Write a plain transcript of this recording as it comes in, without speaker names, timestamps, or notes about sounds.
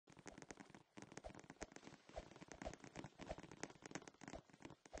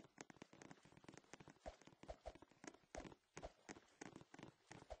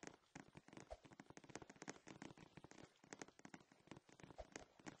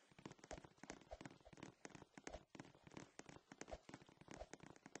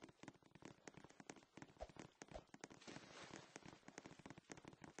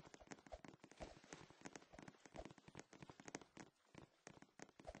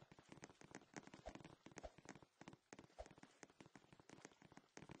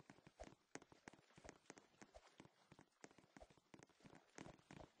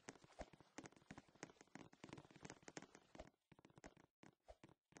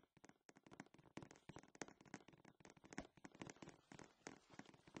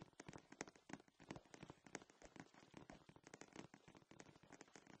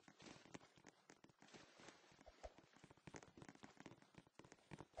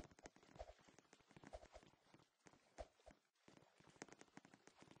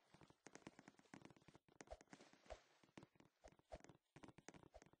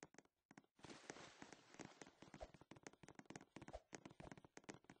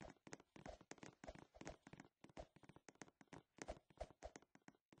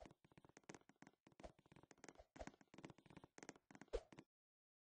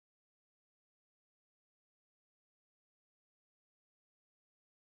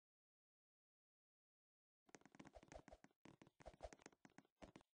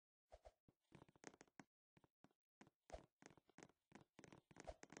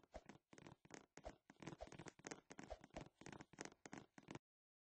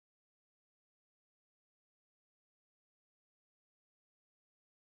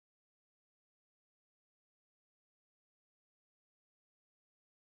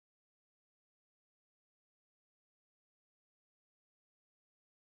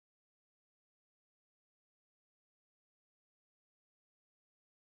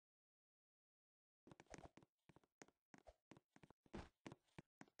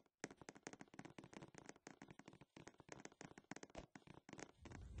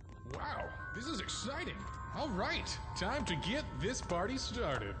Wow, this is exciting. All right, time to get this party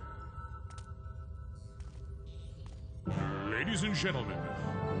started. Ladies and gentlemen,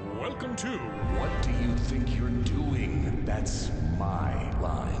 welcome to... What do you think you're doing? That's my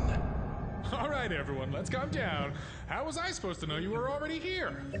line. All right, everyone, let's calm down. How was I supposed to know you were already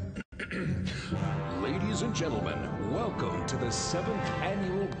here? Ladies and gentlemen, welcome to the 7th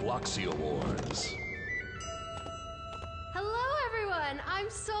Annual Bloxy Awards. Hello, everyone! I'm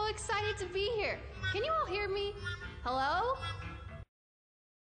so excited to be here. Can you all hear me? Hello?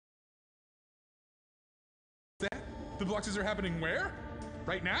 The Bloxys are happening where?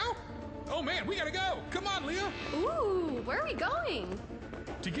 Right now? Oh man, we gotta go! Come on, Leah! Ooh, where are we going?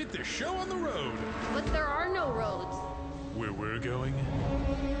 To get this show on the road. But there are no roads. Where we're going,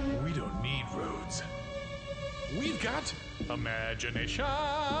 we don't need roads. We've got imagination!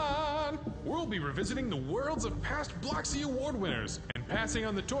 We'll be revisiting the worlds of past Bloxy Award winners and passing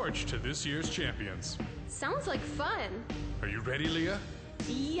on the torch to this year's champions. Sounds like fun. Are you ready, Leah?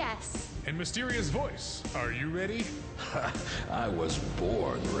 Yes. And Mysterious Voice, are you ready? I was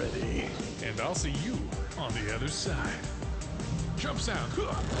born ready. And I'll see you on the other side. Jump sound.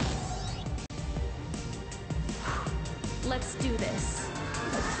 Let's do this.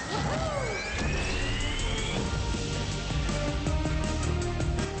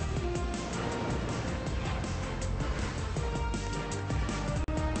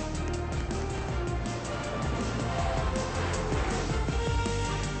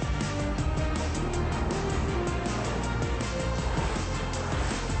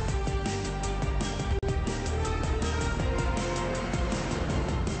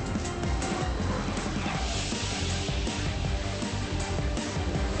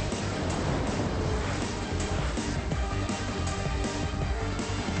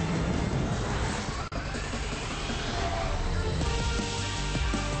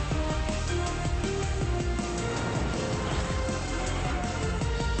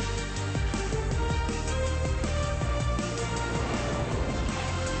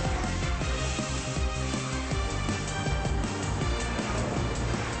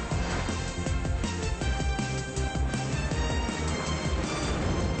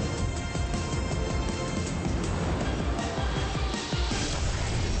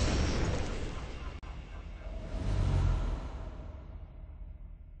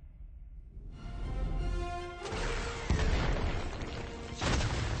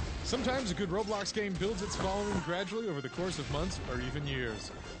 Sometimes a good Roblox game builds its following gradually over the course of months or even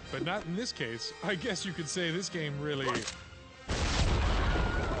years. But not in this case. I guess you could say this game really...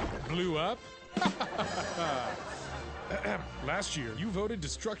 blew up? Last year, you voted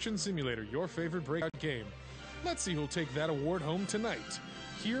Destruction Simulator your favorite breakout game. Let's see who'll take that award home tonight.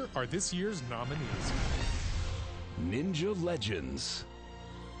 Here are this year's nominees. Ninja Legends.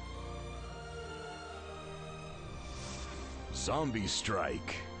 Zombie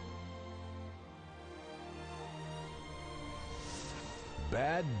Strike.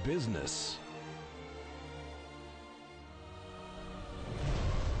 Bad Business.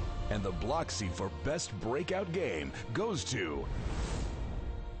 And the Bloxy for Best Breakout Game goes to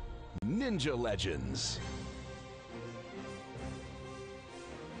Ninja Legends.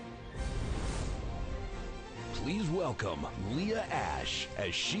 Please welcome Leah Ash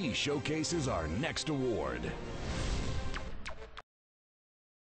as she showcases our next award.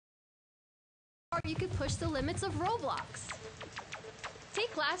 Or you could push the limits of Roblox.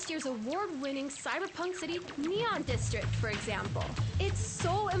 Take last year's award-winning Cyberpunk City Neon District, for example. It's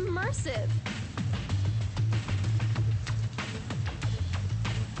so immersive.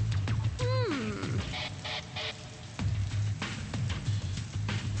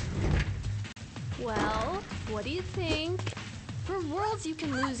 Well, what do you think? For worlds you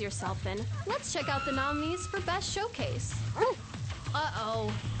can lose yourself in, let's check out the nominees for Best Showcase.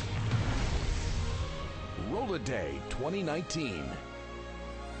 Uh-oh. Roll a Day 2019.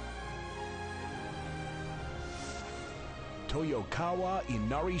 Toyokawa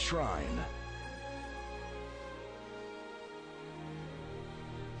Inari Shrine.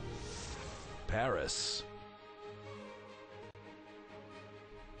 Paris.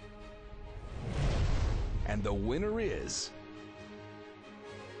 And the winner is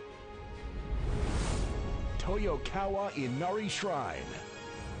Toyokawa Inari Shrine.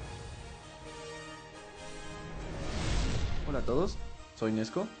 Hola a todos, soy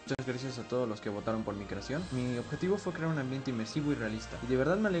Nesco. Muchas gracias a todos los que votaron por mi creación. Mi objetivo fue crear un ambiente inmersivo y realista, y de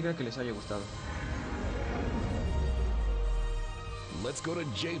verdad me alegra que les haya gustado. Let's go to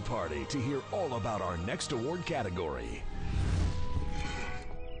J Party to hear all about our next award category.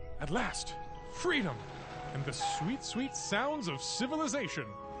 At last, freedom and the sweet, sweet sounds of civilization.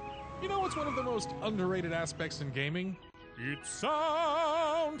 You know what's one of the most underrated aspects in gaming? It's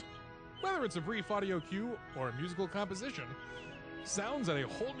sound! Whether it's a brief audio cue or a musical composition, sounds add a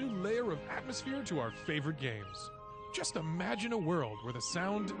whole new layer of atmosphere to our favorite games. Just imagine a world where the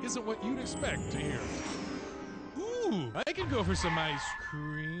sound isn't what you'd expect to hear. Ooh, I could go for some ice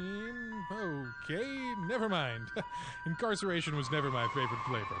cream. Okay, never mind. Incarceration was never my favorite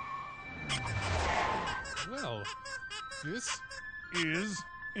flavor. Well, this is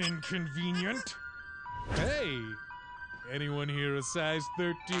inconvenient. Hey, anyone here a size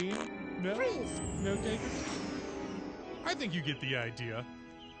 13? No? Freeze. No takers? I think you get the idea.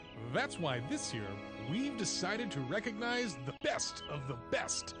 That's why this year, we've decided to recognize the best of the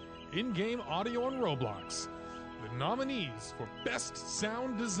best in-game audio on Roblox. The nominees for Best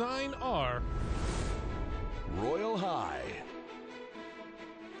Sound Design are Royal High,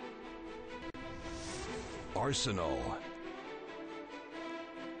 Arsenal,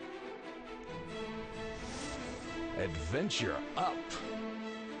 Adventure Up,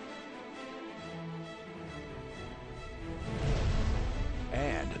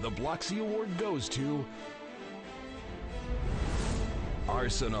 and the Bloxy Award goes to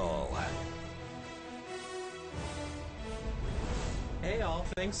Arsenal. Hey all,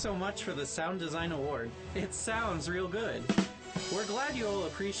 thanks so much for the Sound Design Award. It sounds real good. We're glad you all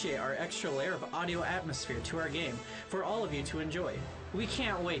appreciate our extra layer of audio atmosphere to our game for all of you to enjoy. We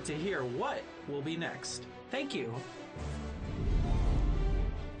can't wait to hear what will be next. Thank you.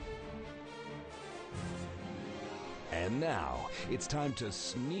 And now, it's time to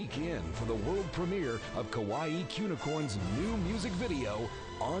sneak in for the world premiere of Kawaii Cunicorn's new music video,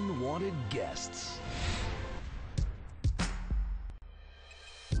 Unwanted Guests.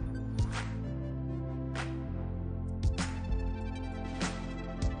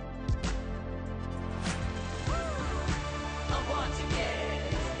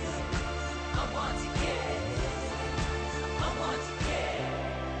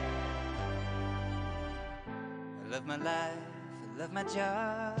 I love my life, I love my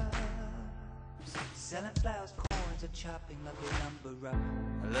job. Selling flowers, coins, or chopping lovely lumber up.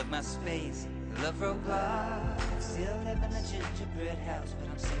 I love my space, I love Roblox. Still live in a gingerbread house, but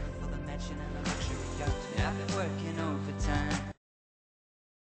I'm saving for the mansion and a luxury yacht. And I've been working overtime.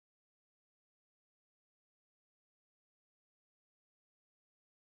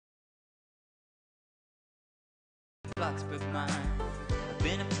 Bloxburg mine. I've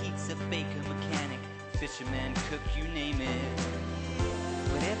been a pizza baker, mechanic, fisherman, cook, you name it.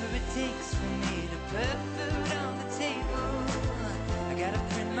 Whatever it takes for me to put food on the table. I gotta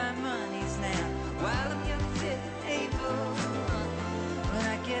print my monies now while I'm young, fit, and able. When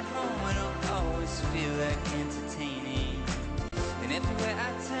I get home, I don't always feel like entertaining. And everywhere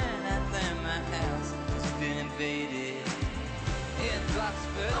I turn, I learn my house has been invaded. In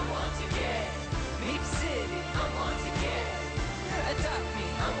Bloxburg, I want to get Meep City, I want to get adopt me,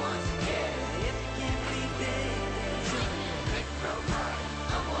 I want to get if you can't believe it. Rick Robot,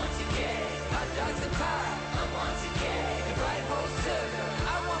 I want to get hot dogs and pie, I want to get the right whole sugar,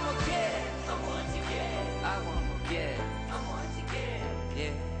 I want more get, I want to get, I want more get, I want to get,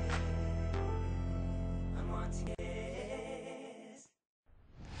 yeah, I want to get.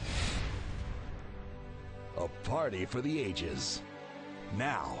 A party for the ages.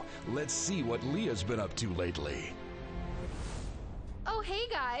 Now, let's see what Leah's been up to lately. Oh, hey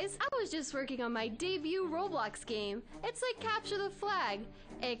guys! I was just working on my debut Roblox game. It's like Capture the Flag,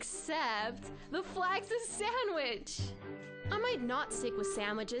 except the flag's a sandwich. I might not stick with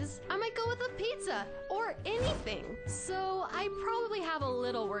sandwiches. I might go with a pizza or anything. So I probably have a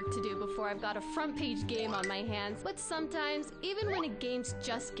little work to do before I've got a front page game on my hands. But sometimes, even when a game's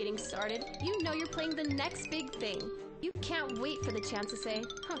just getting started, you know you're playing the next big thing. You can't wait for the chance to say,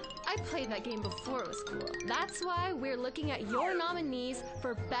 huh, I played that game before it was cool. That's why we're looking at your nominees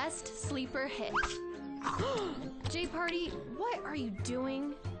for Best Sleeper Hit. J-Party, what are you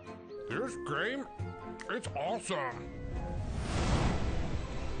doing? This game, it's awesome.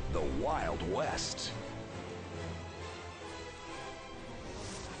 The Wild West.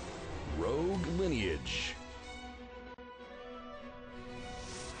 Rogue Lineage.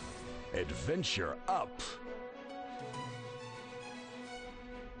 Adventure Up.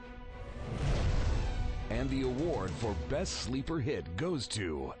 And the award for Best Sleeper Hit goes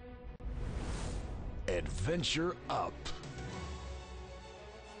to Adventure Up.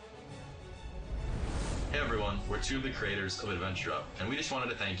 Hey everyone, we're two of the creators of Adventure Up, and we just wanted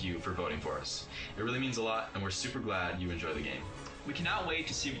to thank you for voting for us. It really means a lot, and we're super glad you enjoy the game. We cannot wait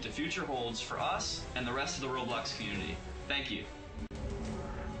to see what the future holds for us and the rest of the Roblox community. Thank you.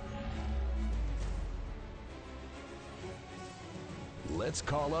 let's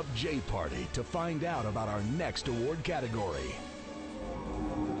call up J-Party to find out about our next award category.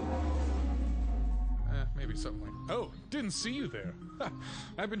 Maybe something like... Oh, didn't see you there.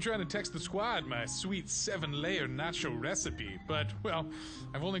 I've been trying to text the squad my sweet 7-layer nacho recipe, but, well,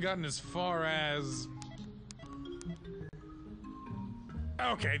 I've only gotten as far as...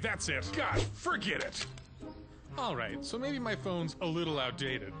 Okay, that's it. Gosh, forget it. Alright, so maybe my phone's a little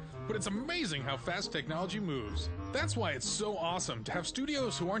outdated, but it's amazing how fast technology moves. That's why it's so awesome to have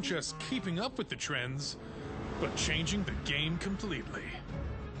studios who aren't just keeping up with the trends, but changing the game completely.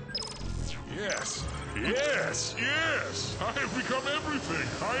 Yes, yes, yes! I have become everything!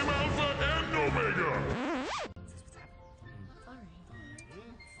 I am Alpha and Omega!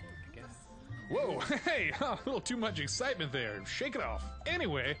 Whoa, hey, a little too much excitement there. Shake it off.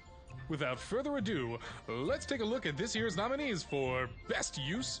 Anyway, without further ado, let's take a look at this year's nominees for Best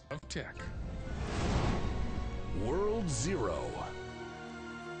Use of Tech. World Zero.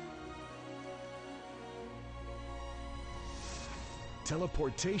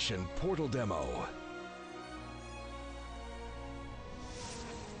 Teleportation Portal Demo.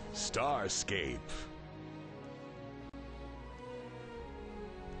 Starscape.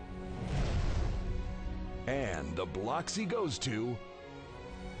 And the Bloxy goes to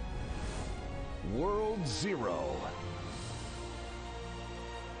World Zero.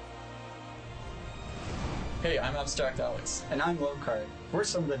 Hey, I'm Abstract Alex. And I'm Lowcard. We're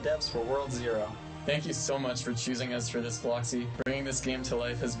some of the devs for World Zero. Thank you so much for choosing us for this Bloxy. Bringing this game to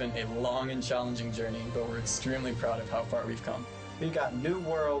life has been a long and challenging journey, but we're extremely proud of how far we've come. We've got new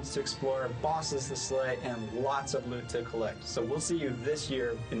worlds to explore, bosses to slay, and lots of loot to collect. So we'll see you this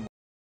year in